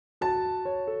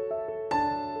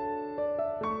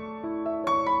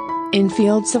In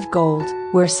fields of gold,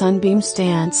 where sunbeams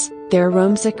dance, there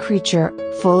roams a creature,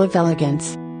 full of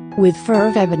elegance. With fur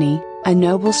of ebony, a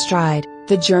noble stride,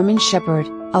 the German Shepherd,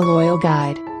 a loyal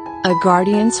guide. A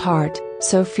guardian's heart,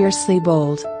 so fiercely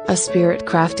bold, a spirit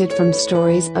crafted from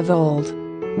stories of old.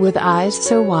 With eyes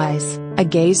so wise, a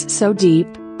gaze so deep,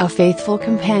 a faithful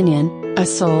companion, a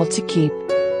soul to keep.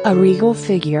 A regal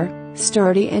figure,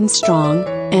 sturdy and strong,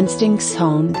 instincts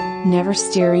honed, never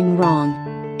steering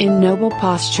wrong. In noble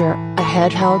posture, a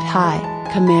head held high,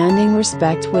 commanding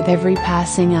respect with every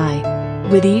passing eye.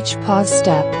 With each pause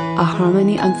step, a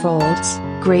harmony unfolds,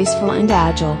 graceful and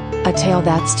agile, a tale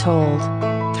that's told.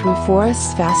 Through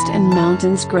forests vast and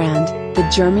mountains grand, the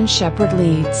German Shepherd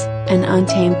leads, an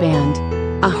untamed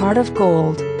band. A heart of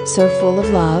gold, so full of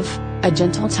love, a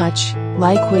gentle touch,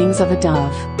 like wings of a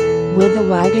dove. With a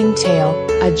wagging tail,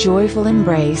 a joyful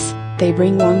embrace, they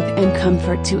bring warmth and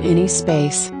comfort to any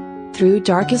space. Through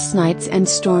darkest nights and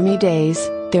stormy days,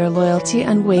 their loyalty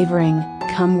unwavering,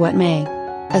 come what may.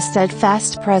 A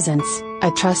steadfast presence, a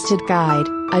trusted guide,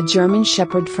 a German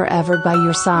Shepherd forever by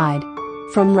your side.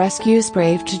 From rescues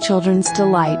brave to children's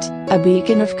delight, a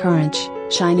beacon of courage,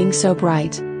 shining so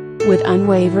bright. With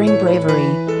unwavering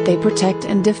bravery, they protect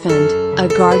and defend, a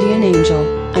guardian angel,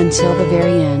 until the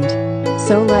very end.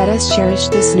 So let us cherish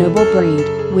this noble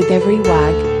breed, with every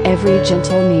wag, every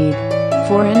gentle need.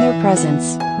 For in their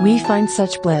presence, we find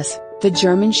such bliss, the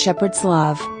German Shepherd's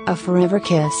love, a forever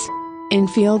kiss. In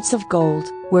fields of gold,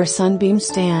 where sunbeams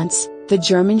dance, the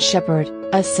German Shepherd,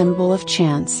 a symbol of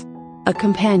chance. A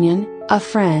companion, a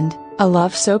friend, a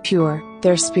love so pure,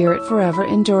 their spirit forever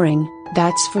enduring,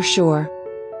 that's for sure.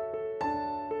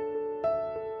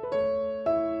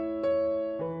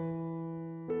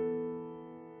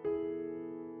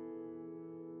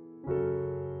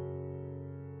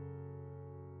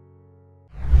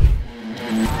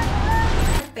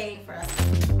 Paid for us